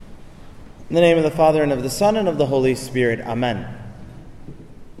In the name of the Father, and of the Son, and of the Holy Spirit. Amen.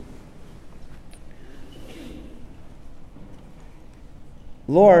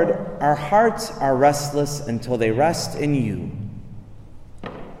 Lord, our hearts are restless until they rest in you.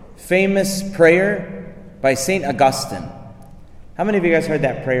 Famous prayer by St. Augustine. How many of you guys heard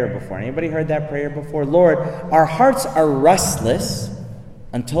that prayer before? Anybody heard that prayer before? Lord, our hearts are restless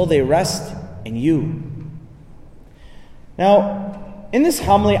until they rest in you. Now, in this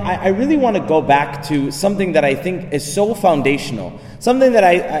homily, I really want to go back to something that I think is so foundational, something that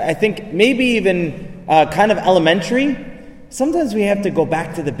I think maybe even kind of elementary. Sometimes we have to go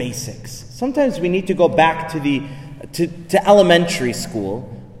back to the basics. Sometimes we need to go back to elementary school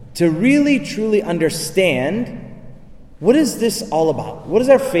to really truly understand, what is this all about? What is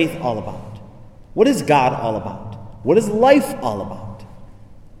our faith all about? What is God all about? What is life all about?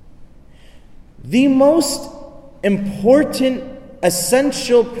 The most important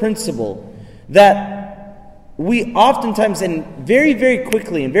essential principle that we oftentimes and very, very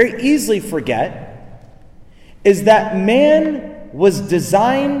quickly and very easily forget is that man was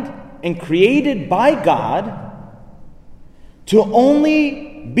designed and created by God to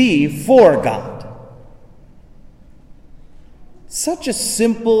only be for God. Such a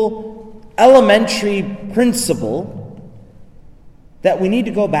simple, elementary principle that we need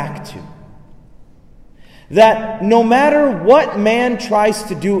to go back to. That no matter what man tries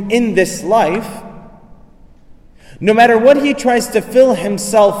to do in this life, no matter what he tries to fill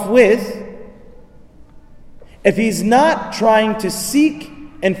himself with, if he's not trying to seek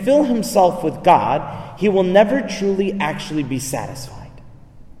and fill himself with God, he will never truly actually be satisfied.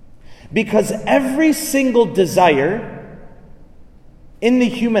 Because every single desire in the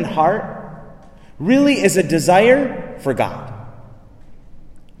human heart really is a desire for God.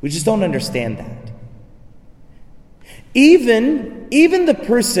 We just don't understand that. Even the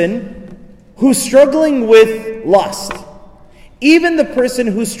person who's struggling with lust, even the person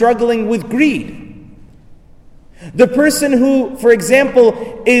who's struggling with greed, the person who, for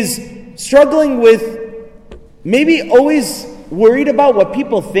example, is struggling with maybe always worried about what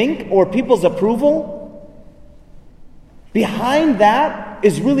people think or people's approval, behind that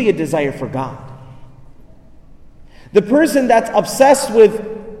is really a desire for God. The person that's obsessed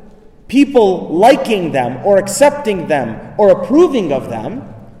with people liking them or accepting them or approving of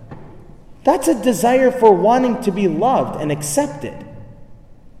them, that's a desire for wanting to be loved and accepted.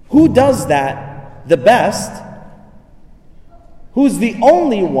 Who does that the best? Who's the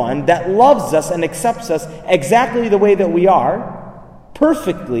only one that loves us and accepts us exactly the way that we are,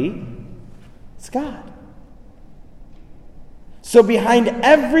 perfectly? It's God. So behind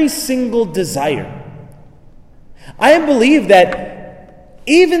every single desire, I believe that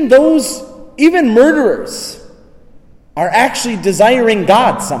even murderers are actually desiring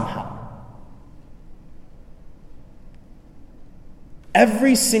God somehow.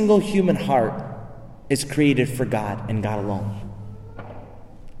 Every single human heart is created for God and God alone.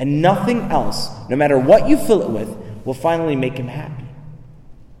 And nothing else, no matter what you fill it with, will finally make him happy.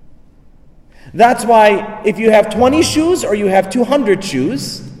 That's why if you have 20 shoes or you have 200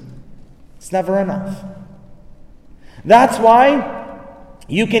 shoes, it's never enough. That's why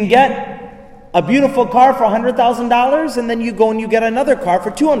you can get a beautiful car for $100,000 and then you go and you get another car for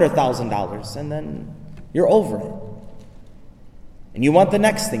 $200,000 and then you're over it. And you want the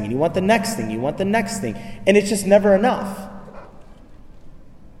next thing, and you want the next thing, you want the next thing, and it's just never enough.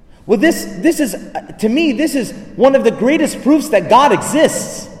 Well, this is, to me, this is one of the greatest proofs that God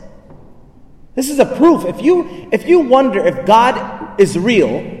exists. This is a proof. If you wonder if God is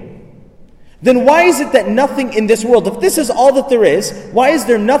real, then why is it that nothing in this world, if this is all that there is, why is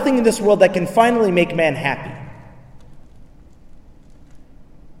there nothing in this world that can finally make man happy?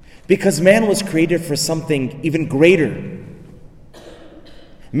 Because man was created for something even greater.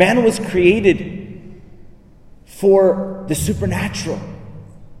 Man was created for the supernatural,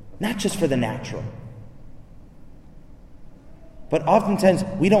 not just for the natural. But oftentimes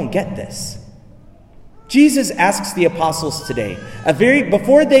we don't get this. Jesus asks the apostles today,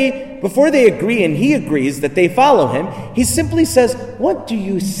 before they agree and he agrees that they follow him, he simply says, "What do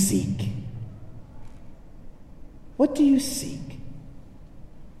you seek? What do you seek?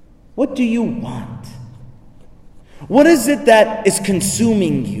 What do you want? What is it that is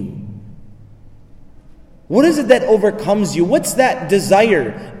consuming you? What is it that overcomes you? What's that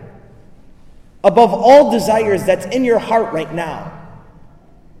desire above all desires that's in your heart right now?"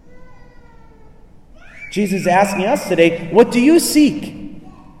 Jesus is asking us today, what do you seek?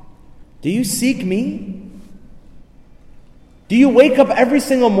 Do you seek me? Do you wake up every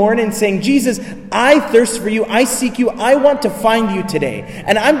single morning saying, Jesus, I thirst for you, I seek you, I want to find you today.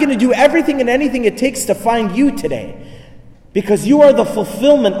 And I'm going to do everything and anything it takes to find you today. Because you are the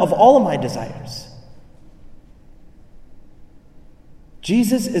fulfillment of all of my desires.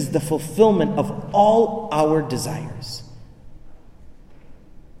 Jesus is the fulfillment of all our desires.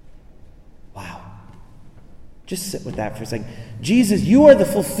 Wow. Just sit with that for a second. Jesus, you are the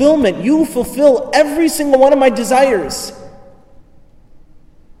fulfillment. You fulfill every single one of my desires.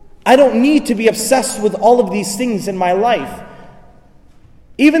 I don't need to be obsessed with all of these things in my life.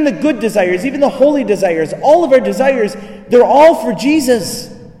 Even the good desires, even the holy desires, all of our desires, they're all for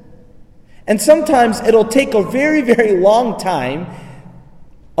Jesus. And sometimes it'll take a very, very long time,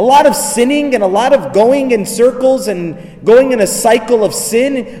 a lot of sinning and a lot of going in circles and going in a cycle of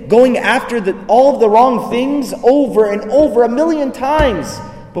sin, going after all of the wrong things over and over 1,000,000 times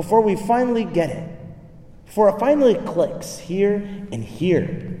before we finally get it. Before it finally clicks here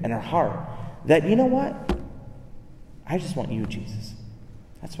in our heart that, you know what? I just want you, Jesus.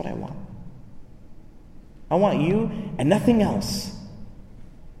 That's what I want. I want you and nothing else.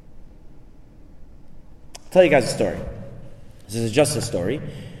 I'll tell you guys a story. This is just a story.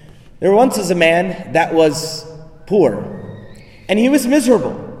 There once was a man that was poor, and he was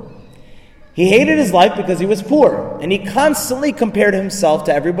miserable. He hated his life because he was poor, and he constantly compared himself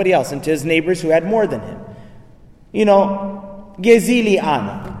to everybody else and to his neighbors who had more than him. You know, Gezili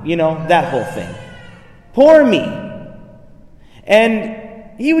Ana, you know, that whole thing. Poor me.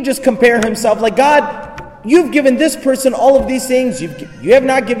 And he would just compare himself like, God, you've given this person all of these things. You have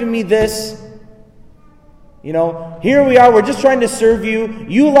not given me this. You know, here we are. We're just trying to serve you.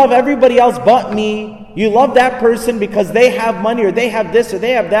 You love everybody else but me. You love that person because they have money or they have this or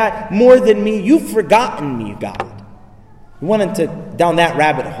they have that more than me. You've forgotten me, God. We went down that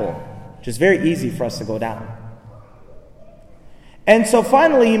rabbit hole, which is very easy for us to go down. And so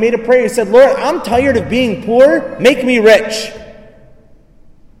finally he made a prayer. He said, Lord, I'm tired of being poor. Make me rich.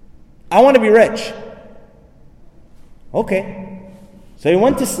 I want to be rich. Okay. So he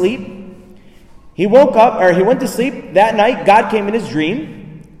went to sleep. He woke up, or he went to sleep. That night, God came in his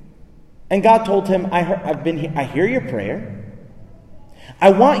dream. And God told him, I hear your prayer.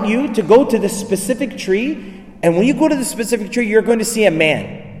 I want you to go to this specific tree. And when you go to the specific tree, you're going to see a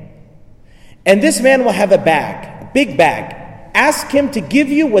man. And this man will have a bag, a big bag. Ask him to give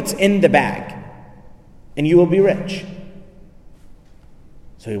you what's in the bag, and you will be rich.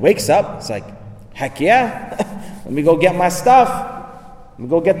 So he wakes up. It's like, heck yeah, let me go get my stuff. Let me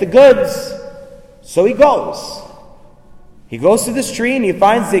go get the goods. So he goes. He goes to this tree, and he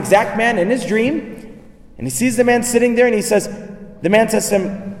finds the exact man in his dream, and he sees the man sitting there, and the man says to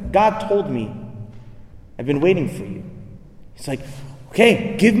him, God told me. I've been waiting for you. He's like,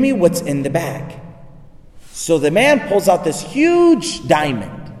 okay, give me what's in the bag. So the man pulls out this huge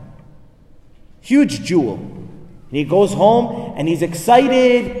diamond, huge jewel. And he goes home and he's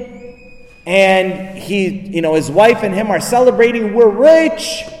excited. And his wife and him are celebrating. We're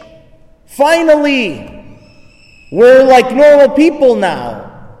rich. Finally. We're like normal people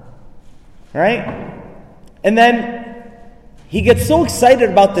now. Right? And then he gets so excited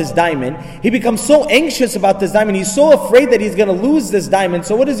about this diamond. He becomes so anxious about this diamond. He's so afraid that he's going to lose this diamond.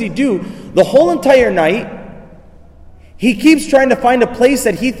 So what does he do? The whole entire night, he keeps trying to find a place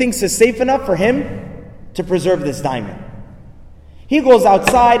that he thinks is safe enough for him to preserve this diamond. He goes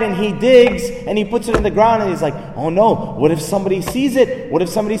outside and he digs and he puts it in the ground and he's like, oh no, what if somebody sees it? What if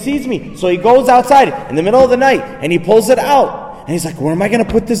somebody sees me? So he goes outside in the middle of the night and he pulls it out. And he's like, where am I going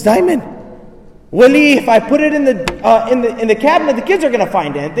to put this diamond? Willie, if I put it in the cabinet, the kids are going to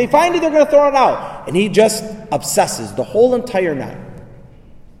find it. If they find it, they're going to throw it out. And he just obsesses the whole entire night.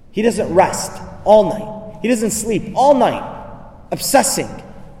 He doesn't rest all night. He doesn't sleep all night, obsessing.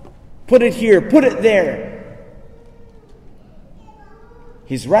 Put it here, put it there.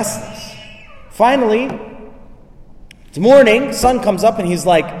 He's restless. Finally, it's morning, sun comes up and he's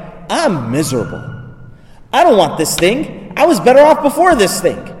like, I'm miserable. I don't want this thing. I was better off before this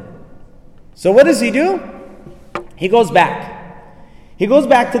thing. So what does he do? He goes back. He goes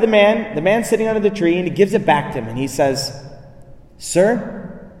back to the man sitting under the tree, and he gives it back to him. And he says, Sir,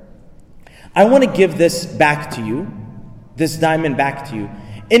 I want to give this back to you, this diamond back to you,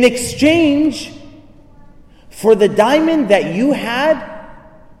 in exchange for the diamond that you had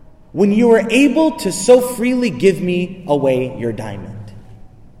when you were able to so freely give me away your diamond.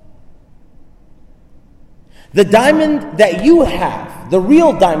 The diamond that you have, the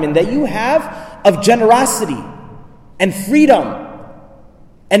real diamond that you have of generosity and freedom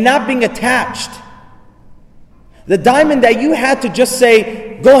and not being attached. The diamond that you had to just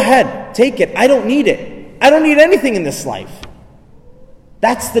say, go ahead, take it. I don't need it. I don't need anything in this life.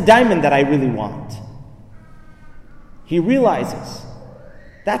 That's the diamond that I really want. He realizes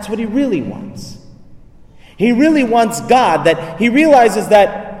that's what he really wants. He really wants God, that he realizes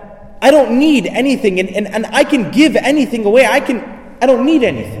that I don't need anything and I can give anything away. I don't need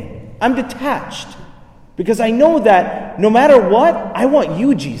anything. I'm detached because I know that no matter what, I want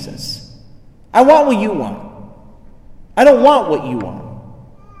you, Jesus. I want what you want. I don't want what you want.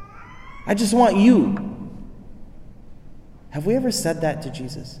 I just want you. Have we ever said that to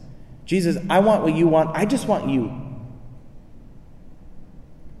Jesus? Jesus, I want what you want. I just want you.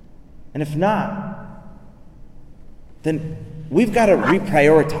 And if not, then we've got to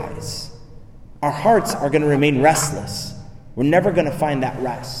reprioritize. Our hearts are going to remain restless. We're never going to find that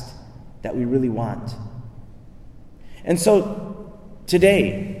rest that we really want. And so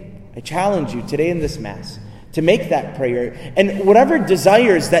today, I challenge you today in this Mass to make that prayer. And whatever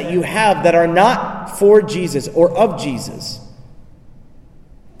desires that you have that are not for Jesus or of Jesus,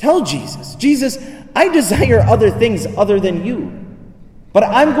 tell Jesus, Jesus, I desire other things other than you, but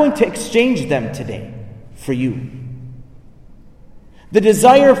I'm going to exchange them today for you. The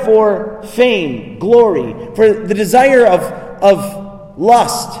desire for fame, glory, for the desire of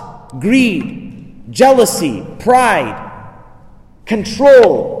lust, greed, jealousy, pride,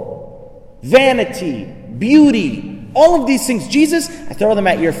 control, vanity, beauty, all of these things, Jesus, I throw them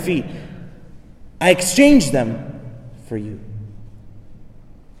at your feet. I exchange them for you.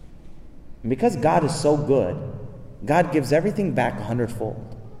 And because God is so good, God gives everything back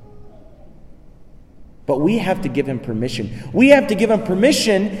 100-fold. But we have to give him permission. We have to give him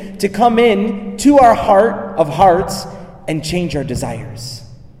permission to come in to our heart of hearts and change our desires.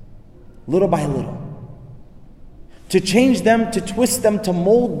 Little by little. To change them, to twist them, to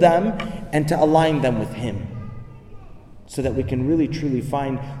mold them, and to align them with him. So that we can really truly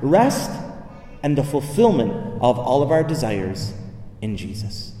find rest and the fulfillment of all of our desires in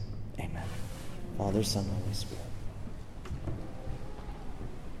Jesus. Amen. Father, Son, Holy Spirit.